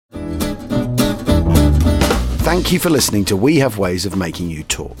Thank you for listening to We Have Ways of Making You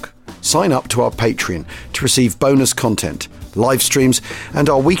Talk. Sign up to our Patreon to receive bonus content, live streams, and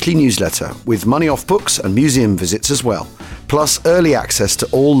our weekly newsletter with money off books and museum visits as well, plus early access to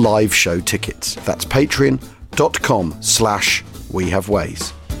all live show tickets. That's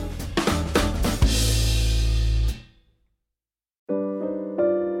patreon.com/wehaveways.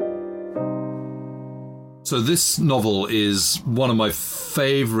 So this novel is one of my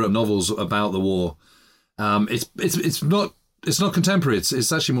favourite novels about the war. It's not contemporary.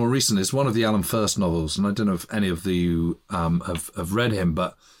 It's actually more recent. It's one of the Alan First novels, and I don't know if any of you have read him,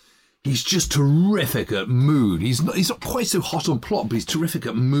 but he's just terrific at mood. He's not quite so hot on plot, but he's terrific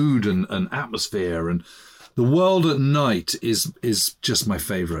at mood and atmosphere. And The World at Night is just my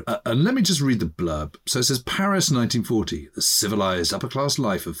favourite. And let me just read the blurb. So it says, Paris 1940, the civilised upper-class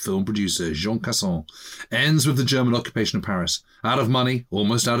life of film producer Jean Casson ends with the German occupation of Paris. Out of money,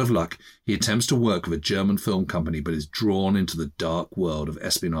 almost out of luck, he attempts to work with a German film company but is drawn into the dark world of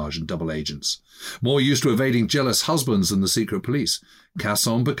espionage and double agents. More used to evading jealous husbands than the secret police,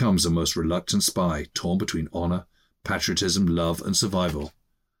 Casson becomes a most reluctant spy, torn between honour, patriotism, love and survival.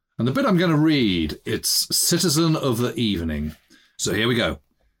 And the bit I'm going to read, it's Citizen of the Evening. So here we go.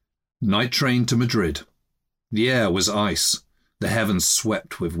 Night train to Madrid. The air was ice. The heavens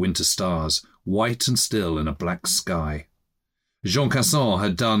swept with winter stars, white and still in a black sky. Jean Casson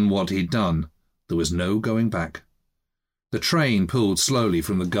had done what he'd done. There was no going back. The train pulled slowly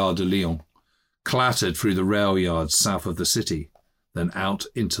from the Gare de Lyon, clattered through the rail yards south of the city, then out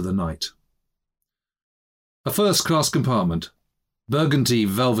into the night. A first-class compartment. Burgundy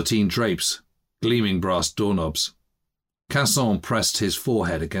velveteen drapes, gleaming brass doorknobs. Casson pressed his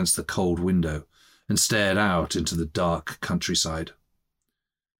forehead against the cold window and stared out into the dark countryside.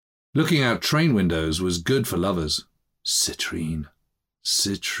 Looking out train windows was good for lovers. Citrine.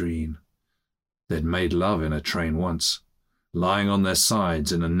 They'd made love in a train once, lying on their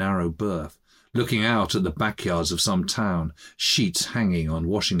sides in a narrow berth, looking out at the backyards of some town, sheets hanging on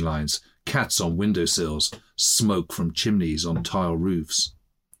washing lines, cats on windowsills, smoke from chimneys on tile roofs.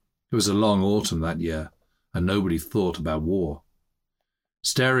 It was a long autumn that year, and nobody thought about war.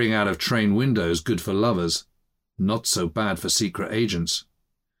 Staring out of train windows, good for lovers, not so bad for secret agents.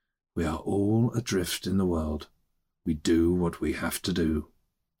 We are all adrift in the world. We do what we have to do.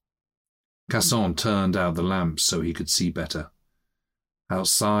 Casson turned out the lamps so he could see better.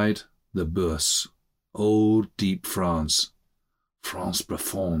 Outside, the Bourse, old deep France. France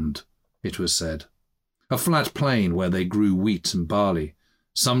profonde, it was said. A flat plain where they grew wheat and barley,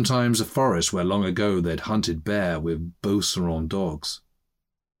 sometimes a forest where long ago they'd hunted bear with Beauceron dogs.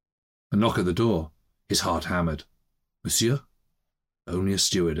 A knock at the door. His heart hammered. Monsieur? Only a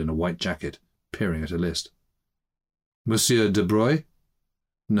steward in a white jacket, peering at a list. Monsieur de Broglie?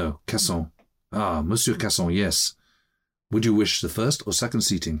 No, Casson. Ah, Monsieur Casson, yes. Would you wish the first or second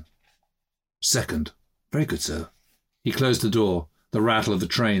seating? Second. Very good, sir. He closed the door. The rattle of the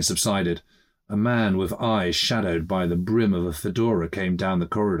train subsided. A man with eyes shadowed by the brim of a fedora came down the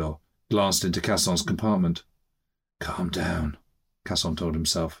corridor, glanced into Casson's compartment. Calm down, Casson told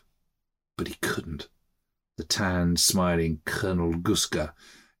himself. But he couldn't. The tanned, smiling Colonel Guska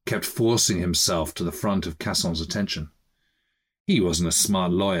kept forcing himself to the front of Casson's attention. He wasn't a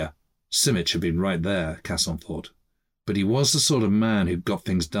smart lawyer. Simic had been right there, Casson thought. But he was the sort of man who got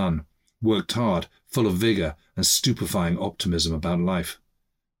things done, worked hard, full of vigour and stupefying optimism about life.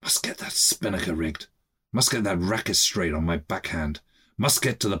 Must get that spinnaker rigged. Must get that racket straight on my backhand. Must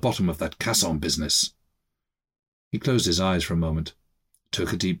get to the bottom of that Casson business. He closed his eyes for a moment,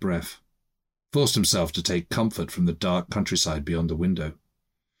 took a deep breath, forced himself to take comfort from the dark countryside beyond the window.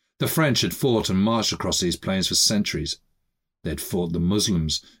 The French had fought and marched across these plains for centuries. They had fought the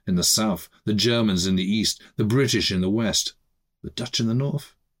Muslims in the south, the Germans in the east, the British in the west. The Dutch in the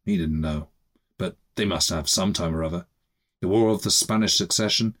north? He didn't know. But they must have some time or other. The War of the Spanish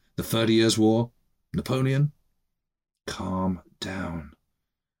Succession, the 30 Years' War, Napoleon. Calm down.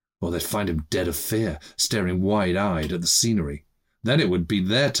 Or they'd find him dead of fear, staring wide-eyed at the scenery. Then it would be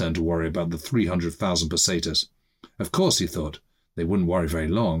their turn to worry about the 300,000 pesetas. Of course, he thought, they wouldn't worry very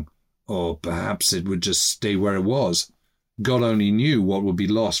long. Or perhaps it would just stay where it was. God only knew what would be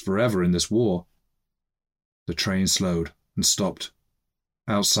lost forever in this war. The train slowed and stopped.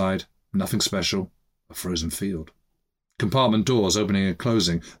 Outside, nothing special, a frozen field. Compartment doors opening and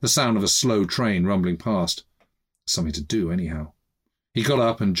closing, the sound of a slow train rumbling past. Something to do, anyhow. He got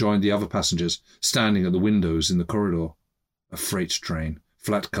up and joined the other passengers, standing at the windows in the corridor. A freight train,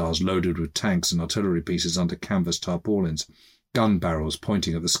 flat cars loaded with tanks and artillery pieces under canvas tarpaulins, gun barrels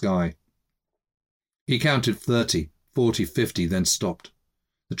pointing at the sky. He counted 30, 40, 50, then stopped.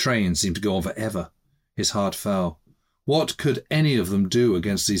 The train seemed to go on forever. His heart fell. What could any of them do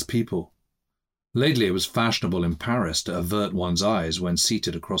against these people? Lately it was fashionable in Paris to avert one's eyes when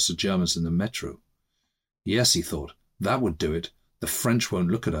seated across the Germans in the metro. Yes, he thought, that would do it. The French won't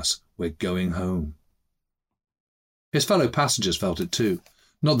look at us. We're going home. His fellow passengers felt it too.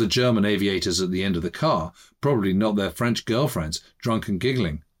 Not the German aviators at the end of the car, probably not their French girlfriends, drunk and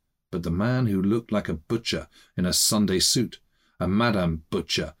giggling, but the man who looked like a butcher in a Sunday suit, a Madame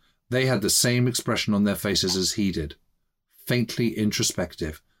Butcher. They had the same expression on their faces as he did. Faintly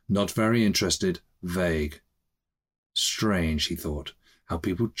introspective, not very interested, vague. Strange, he thought, how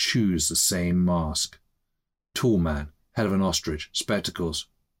people choose the same mask. Tall man, head of an ostrich, spectacles.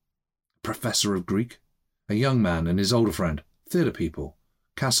 Professor of Greek? A young man and his older friend, theatre people.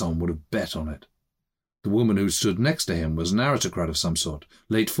 Casson would have bet on it. The woman who stood next to him was an aristocrat of some sort,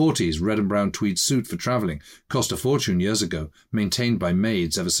 late 40s, red and brown tweed suit for travelling, cost a fortune years ago, maintained by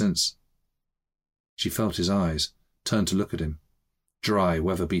maids ever since. She felt his eyes, turned to look at him. Dry,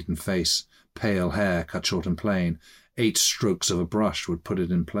 weather-beaten face, pale hair cut short and plain, 8 strokes of a brush would put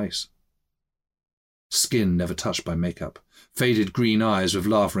it in place. Skin never touched by makeup, faded green eyes with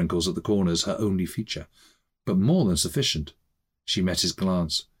laugh wrinkles at the corners, her only feature, but more than sufficient. She met his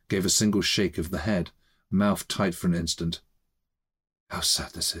glance, gave a single shake of the head, mouth tight for an instant. How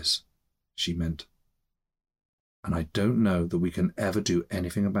sad this is, she meant. And I don't know that we can ever do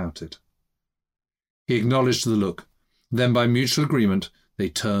anything about it. He acknowledged the look. Then, by mutual agreement, they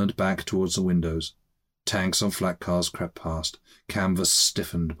turned back towards the windows. Tanks on flat cars crept past, canvas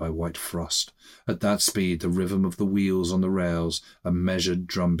stiffened by white frost. At that speed, the rhythm of the wheels on the rails, a measured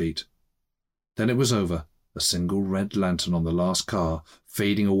drumbeat. Then it was over, a single red lantern on the last car,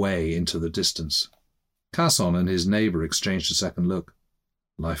 fading away into the distance. Casson and his neighbour exchanged a second look.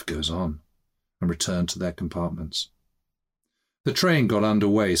 Life goes on, and returned to their compartments. The train got under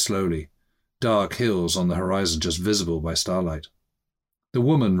way slowly, dark hills on the horizon just visible by starlight. The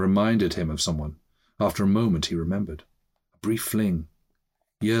woman reminded him of someone. After a moment he remembered. A brief fling.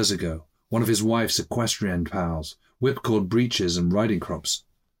 Years ago, one of his wife's equestrian pals, whipcord breeches and riding crops.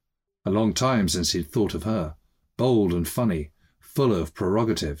 A long time since he'd thought of her, bold and funny, full of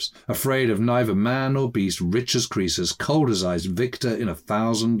prerogatives, afraid of neither man nor beast, rich as Croesus, cold as ice, victor in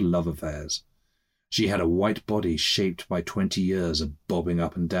 1,000 love affairs. She had a white body shaped by 20 years of bobbing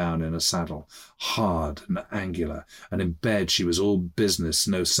up and down in a saddle, hard and angular, and in bed she was all business,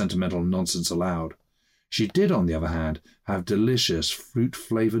 no sentimental nonsense allowed. She did, on the other hand, have delicious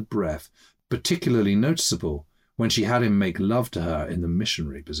fruit-flavoured breath, particularly noticeable when she had him make love to her in the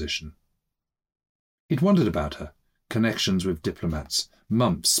missionary position. He'd wondered about her, connections with diplomats,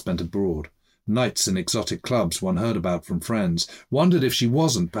 months spent abroad, nights in exotic clubs one heard about from friends, wondered if she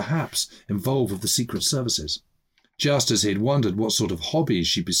wasn't, perhaps, involved with the secret services, just as he'd wondered what sort of hobbies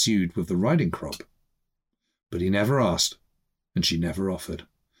she pursued with the riding crop. But he never asked, and she never offered.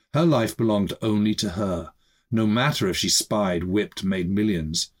 Her life belonged only to her. No matter if she spied, whipped, made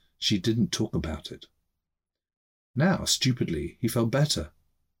millions, she didn't talk about it. Now, stupidly, he felt better,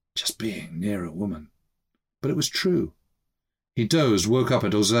 just being near a woman. But it was true. He dozed, woke up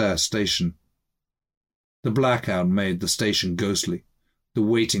at Auxerre station. The blackout made the station ghostly, the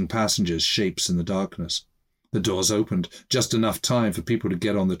waiting passengers shapes in the darkness. The doors opened, just enough time for people to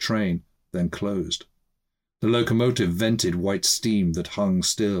get on the train, then closed. The locomotive vented white steam that hung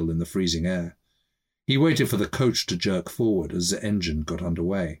still in the freezing air. He waited for the coach to jerk forward as the engine got under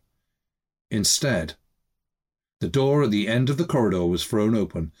way. Instead, the door at the end of the corridor was thrown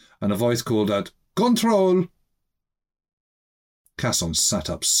open, and a voice called out, "Control!" Casson sat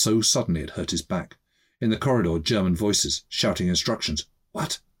up so suddenly it hurt his back. In the corridor, German voices, shouting instructions.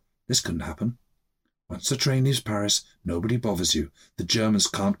 What? This couldn't happen. Once the train leaves Paris, nobody bothers you. The Germans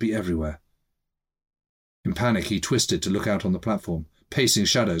can't be everywhere. In panic, he twisted to look out on the platform. Pacing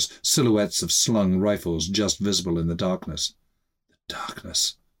shadows, silhouettes of slung rifles just visible in the darkness. The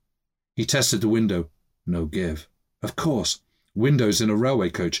darkness. He tested the window. No give. Of course. Windows in a railway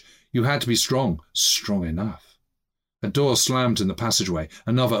coach. You had to be strong. Strong enough. A door slammed in the passageway.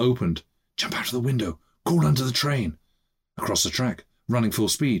 Another opened. Jump out of the window. Crawl under the train. Across the track. Running full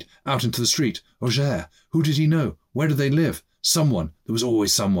speed. Out into the street. Auxerre. Who did he know? Where did they live? Someone. There was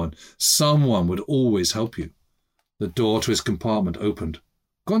always someone. Someone would always help you. The door to his compartment opened.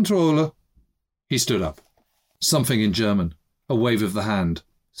 Controller. He stood up. Something in German. A wave of the hand.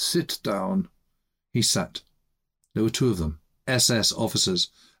 Sit down. He sat. There were 2 of them. SS officers.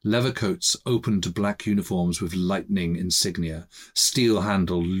 Leather coats open to black uniforms with lightning insignia.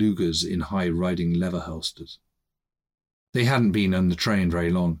 Steel-handled Lugers in high-riding leather holsters. They hadn't been on the train very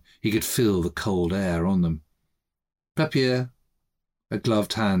long. He could feel the cold air on them. Papier. A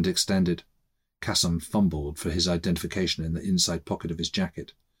gloved hand extended. Casson fumbled for his identification in the inside pocket of his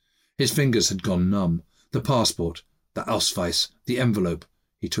jacket. His fingers had gone numb. The passport, the Ausweis, the envelope.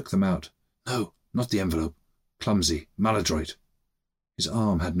 He took them out. No, not the envelope. Clumsy, maladroit. His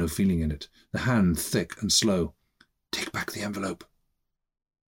arm had no feeling in it, the hand thick and slow. Take back the envelope.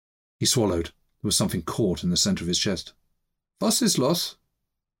 He swallowed. There was something caught in the centre of his chest. Was ist los?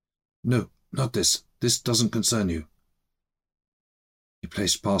 No, not this. This doesn't concern you. He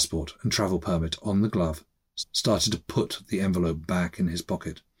placed passport and travel permit on the glove, started to put the envelope back in his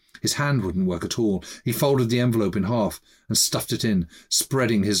pocket. His hand wouldn't work at all. He folded the envelope in half and stuffed it in,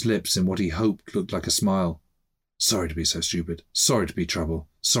 spreading his lips in what he hoped looked like a smile. Sorry to be so stupid. Sorry to be trouble.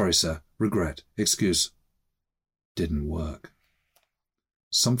 Sorry, sir. Regret. Excuse. Didn't work.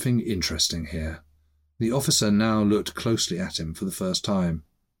 Something interesting here. The officer now looked closely at him for the first time.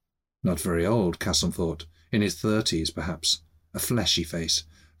 Not very old, Casson thought. In his 30s, perhaps. A fleshy face.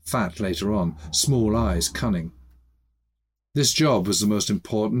 Fat later on. Small eyes. Cunning. This job was the most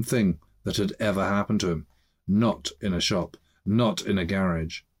important thing that had ever happened to him. Not in a shop. Not in a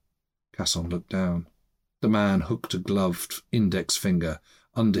garage. Casson looked down. The man hooked a gloved index finger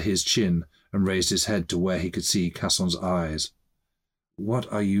under his chin and raised his head to where he could see Casson's eyes.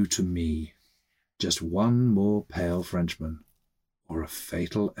 What are you to me? Just one more pale Frenchman, or a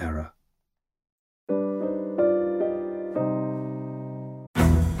fatal error.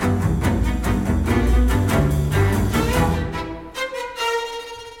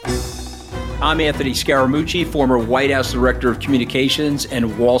 I'm Anthony Scaramucci, former White House Director of Communications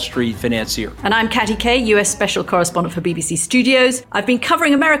and Wall Street financier. And I'm Katty Kay, US Special Correspondent for BBC Studios. I've been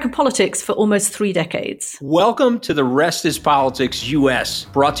covering American politics for almost 3 decades. Welcome to The Rest is Politics US,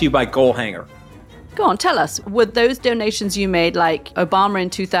 brought to you by Goalhanger. Go on, tell us, were those donations you made, like Obama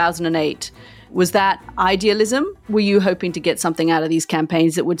in 2008, was that idealism? Were you hoping to get something out of these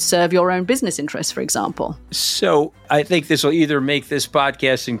campaigns that would serve your own business interests, for example? So I think this will either make this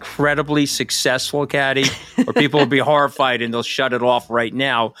podcast incredibly successful, Katty, or people will be horrified and they'll shut it off right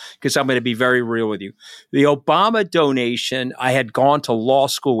now because I'm going to be very real with you. The Obama donation, I had gone to law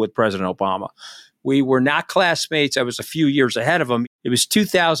school with President Obama. We were not classmates. I was a few years ahead of him. It was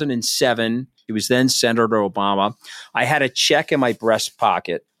 2007. He was then Senator Obama. I had a check in my breast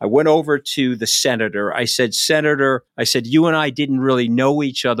pocket. I went over to the senator. I said, Senator, you and I didn't really know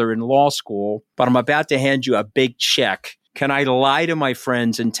each other in law school, but I'm about to hand you a big check. Can I lie to my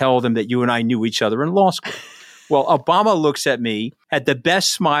friends and tell them that you and I knew each other in law school? Well, Obama looks at me, had the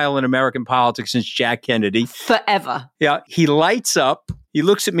best smile in American politics since Jack Kennedy. Forever. Yeah, he lights up. He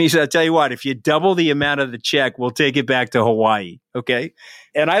looks at me and says, I'll tell you what, if you double the amount of the check, we'll take it back to Hawaii. Okay.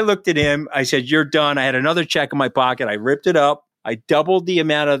 And I looked at him. I said, you're done. I had another check in my pocket. I ripped it up. I doubled the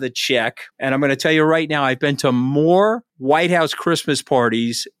amount of the check. And I'm going to tell you right now, I've been to more White House Christmas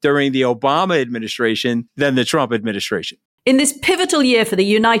parties during the Obama administration than the Trump administration. In this pivotal year for the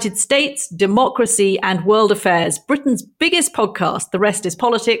United States, democracy, and world affairs, Britain's biggest podcast, The Rest is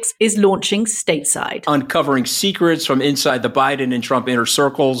Politics, is launching stateside. Uncovering secrets from inside the Biden and Trump inner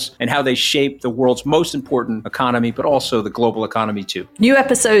circles and how they shape the world's most important economy, but also the global economy too. New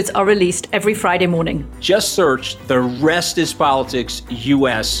episodes are released every Friday morning. Just search The Rest is Politics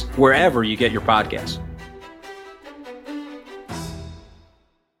US wherever you get your podcasts.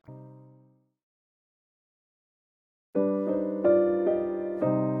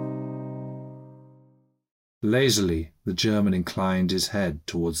 Lazily, the German inclined his head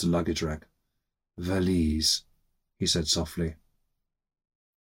towards the luggage rack. Valise, he said softly.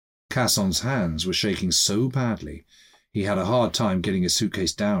 Casson's hands were shaking so badly he had a hard time getting his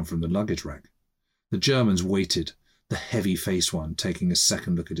suitcase down from the luggage rack. The Germans waited, the heavy-faced one taking a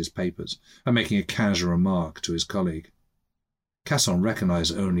second look at his papers and making a casual remark to his colleague. Casson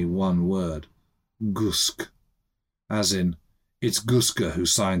recognized only one word, Gusk, as in, it's Guska who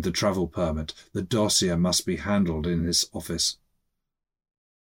signed the travel permit. The dossier must be handled in his office.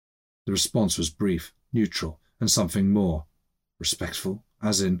 The response was brief, neutral, and something more. Respectful,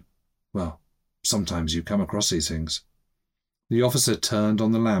 as in, well, sometimes you come across these things. The officer turned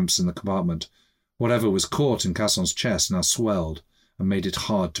on the lamps in the compartment. Whatever was caught in Casson's chest now swelled and made it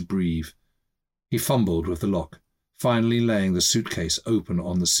hard to breathe. He fumbled with the lock, finally laying the suitcase open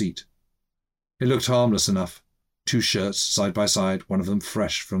on the seat. It looked harmless enough. 2 shirts, side by side, one of them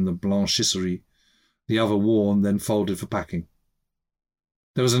fresh from the blanchisserie, the other worn, then folded for packing.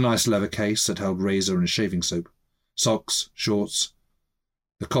 There was a nice leather case that held razor and shaving soap, socks, shorts,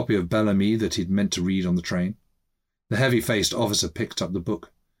 the copy of Bellamy that he'd meant to read on the train. The heavy-faced officer picked up the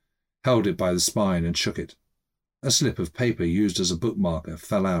book, held it by the spine and shook it. A slip of paper used as a bookmarker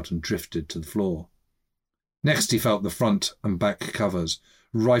fell out and drifted to the floor. Next he felt the front and back covers,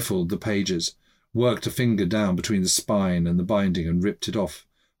 rifled the pages, worked a finger down between the spine and the binding and ripped it off,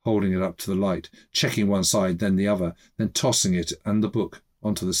 holding it up to the light, checking one side, then the other, then tossing it and the book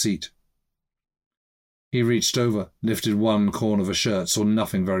onto the seat. He reached over, lifted one corner of a shirt, saw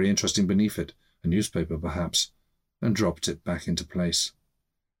nothing very interesting beneath it, a newspaper perhaps, and dropped it back into place.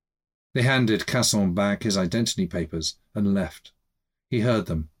 They handed Casson back his identity papers and left. He heard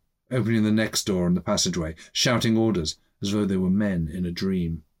them, opening the next door in the passageway, shouting orders as though they were men in a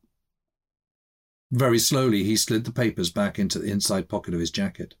dream. Very slowly he slid the papers back into the inside pocket of his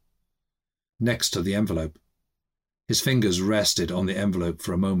jacket, next to the envelope. His fingers rested on the envelope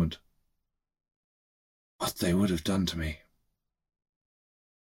for a moment. What they would have done to me.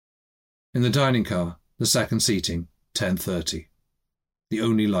 In the dining car, the second seating, 10:30. The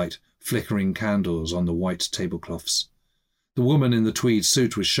only light, flickering candles on the white tablecloths. The woman in the tweed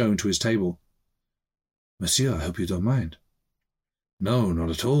suit was shown to his table. Monsieur, I hope you don't mind. No, not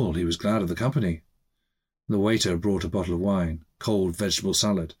at all. He was glad of the company. The waiter brought a bottle of wine, cold vegetable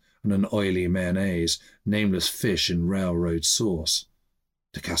salad, and an oily mayonnaise, nameless fish in railroad sauce.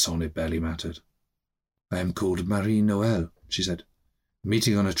 To Casson it barely mattered. I am called Marie Noël, she said.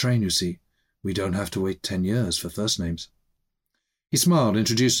 Meeting on a train, you see. We don't have to wait 10 years for first names. He smiled,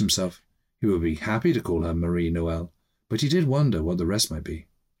 introduced himself. He would be happy to call her Marie Noël, but he did wonder what the rest might be.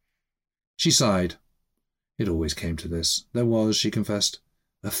 She sighed. It always came to this. There was, she confessed,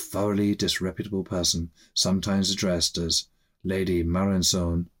 a thoroughly disreputable person, sometimes addressed as Lady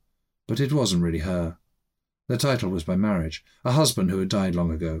Marenson, but it wasn't really her. The title was by marriage, a husband who had died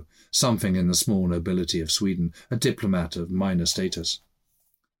long ago, something in the small nobility of Sweden, a diplomat of minor status.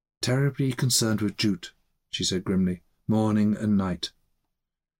 Terribly concerned with jute, she said grimly, morning and night.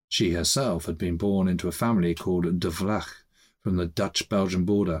 She herself had been born into a family called de Vlach, from the Dutch-Belgian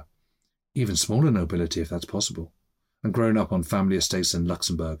border, even smaller nobility if that's possible, and grown up on family estates in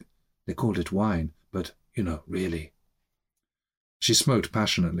Luxembourg. They called it wine, but, really. She smoked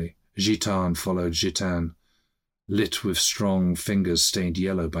passionately. Gitane followed gitane, lit with strong fingers stained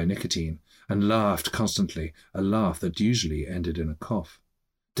yellow by nicotine, and laughed constantly, a laugh that usually ended in a cough.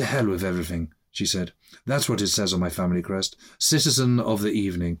 To hell with everything, she said. That's what it says on my family crest. Citizen of the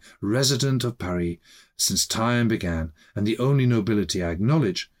evening, resident of Paris, since time began, and the only nobility I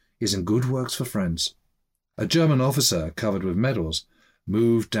acknowledge is in good works for friends. A German officer, covered with medals,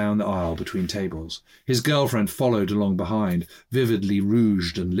 moved down the aisle between tables. His girlfriend followed along behind, vividly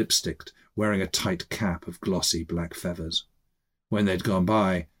rouged and lipsticked, wearing a tight cap of glossy black feathers. When they'd gone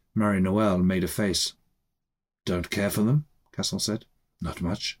by, Marie Noël made a face. Don't care for them? Casson said. Not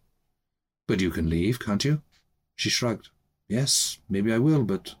much. But you can leave, can't you? She shrugged. Yes, maybe I will,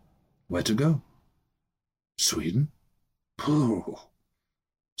 but where to go? Sweden? Pooh.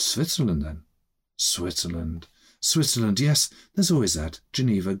 Switzerland, then. Switzerland, yes, there's always that.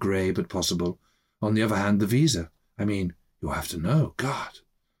 Geneva, grey but possible. On the other hand, the visa. I mean, you'll have to know. God.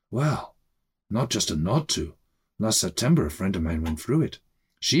 Well, not just a nod to. Last September, a friend of mine went through it.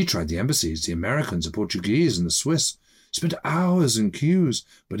 She tried the embassies, the Americans, the Portuguese, and the Swiss. Spent hours in queues,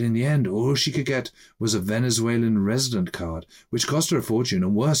 but in the end all she could get was a Venezuelan resident card, which cost her a fortune,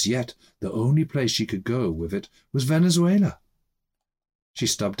 and worse yet, the only place she could go with it was Venezuela. She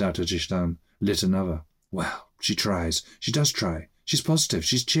stubbed out a gitane, lit another. Well, she tries. She does try. She's positive.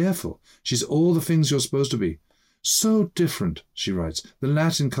 She's cheerful. She's all the things you're supposed to be. So different, she writes. The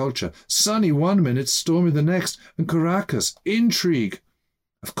Latin culture. Sunny one minute, stormy the next, and Caracas. Intrigue.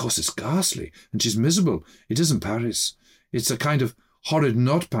 Of course it's ghastly, and she's miserable. It isn't Paris. It's a kind of horrid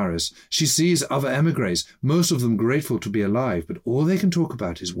not Paris. She sees other émigrés, most of them grateful to be alive, but all they can talk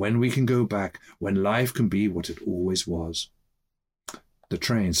about is when we can go back, when life can be what it always was. The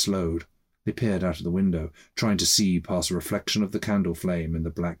train slowed. They peered out of the window, trying to see past the reflection of the candle flame in the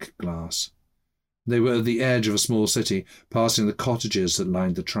black glass. They were at the edge of a small city, passing the cottages that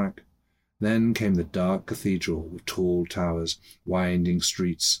lined the track. Then came the dark cathedral with tall towers, winding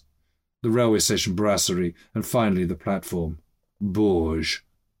streets, the railway station brasserie, and finally the platform. Bourges,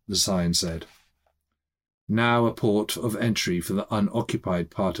 the sign said. Now a port of entry for the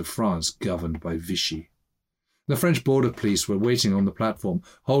unoccupied part of France governed by Vichy. The French border police were waiting on the platform,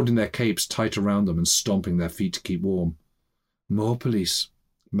 holding their capes tight around them and stomping their feet to keep warm. More police,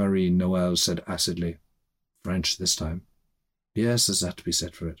 Marie Noël said acidly. French this time. Yes, there's that to be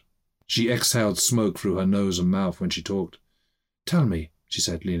said for it. She exhaled smoke through her nose and mouth when she talked. Tell me, she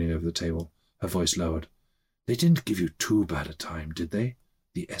said, leaning over the table, her voice lowered. They didn't give you too bad a time, did they?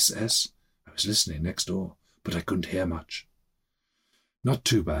 The SS? I was listening next door, but I couldn't hear much. Not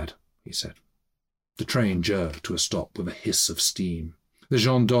too bad, he said. The train jerked to a stop with a hiss of steam. The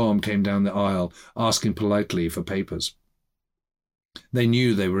gendarme came down the aisle, asking politely for papers. They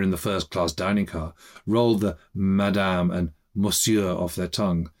knew they were in the first-class dining car, rolled the Madame and Monsieur off their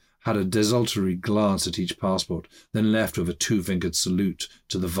tongue, had a desultory glance at each passport, then left with a two-fingered salute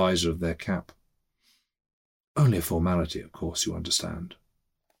to the visor of their cap. Only a formality, of course, you understand.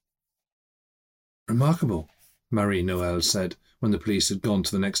 Remarkable, Marie-Noël said when the police had gone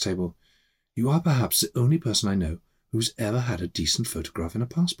to the next table. You are perhaps the only person I know who's ever had a decent photograph in a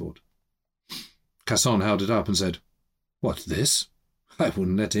passport. Casson held it up and said, What, this? I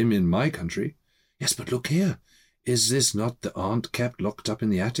wouldn't let him in my country. Yes, but look here. Is this not the aunt kept locked up in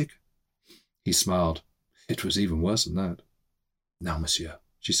the attic? He smiled. It was even worse than that. Now, monsieur,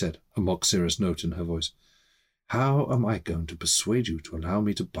 she said, a mock serious note in her voice, how am I going to persuade you to allow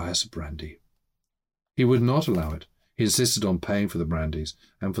me to buy us a brandy? He would not allow it. He insisted on paying for the brandies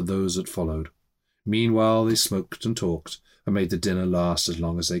and for those that followed. Meanwhile, they smoked and talked and made the dinner last as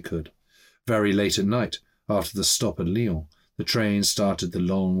long as they could. Very late at night, after the stop at Lyon, the train started the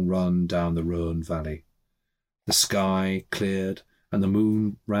long run down the Rhône valley. The sky cleared, and the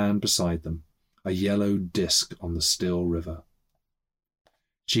moon ran beside them, a yellow disk on the still river.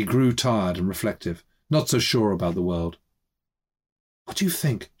 She grew tired and reflective, not so sure about the world. What do you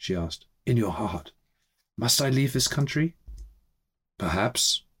think, she asked, in your heart? Must I leave this country?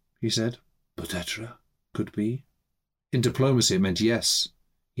 Perhaps, he said. Peut-être, could be. In diplomacy it meant yes.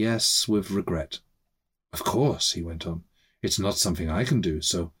 Yes, with regret. Of course, he went on. It's not something I can do,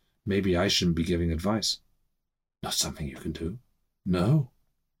 so maybe I shouldn't be giving advice. Not something you can do? No.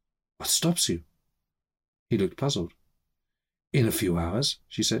 What stops you? He looked puzzled. In a few hours,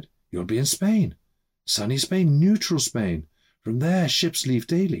 she said, you'll be in Spain. Sunny Spain, neutral Spain. From there, ships leave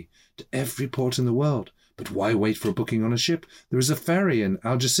daily, to every port in the world. But why wait for a booking on a ship? There is a ferry in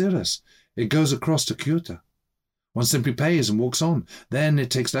Algeciras. It goes across to Ceuta. One simply pays and walks on. Then it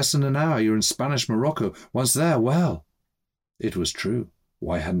takes less than an hour. You're in Spanish Morocco. Once there, well. It was true.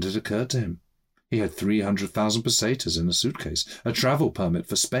 Why hadn't it occurred to him? He had 300,000 pesetas in a suitcase, a travel permit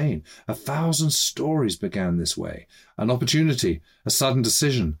for Spain. 1,000 stories began this way. An opportunity, a sudden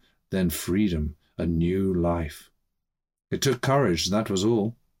decision, then freedom, a new life. It took courage, that was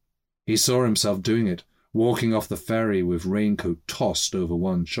all. He saw himself doing it, walking off the ferry with raincoat tossed over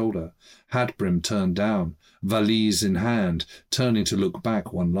one shoulder, hat brim turned down, valise in hand, turning to look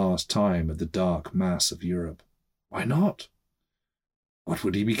back one last time at the dark mass of Europe. Why not? What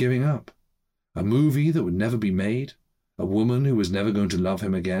would he be giving up? A movie that would never be made? A woman who was never going to love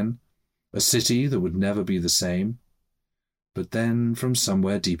him again? A city that would never be the same? But then, from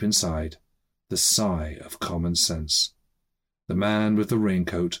somewhere deep inside, the sigh of common sense. The man with the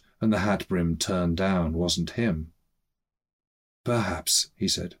raincoat and the hat brim turned down wasn't him. Perhaps, he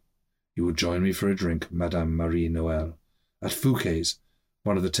said, you will join me for a drink, Madame Marie-Noël, at Fouquet's,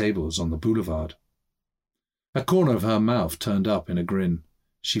 one of the tables on the boulevard. A corner of her mouth turned up in a grin.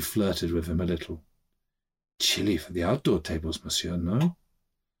 She flirted with him a little. Chilly for the outdoor tables, monsieur, no?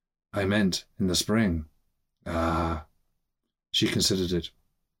 I meant in the spring. Ah. She considered it.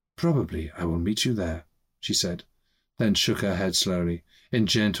 Probably I will meet you there, she said, then shook her head slowly, in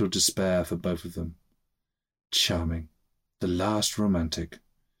gentle despair for both of them. Charming. The last romantic.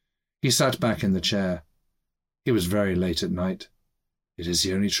 He sat back in the chair. It was very late at night. It is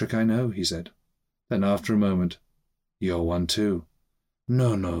the only trick I know, he said. Then after a moment, you're one too.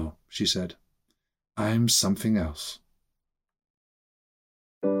 No, she said. I'm something else.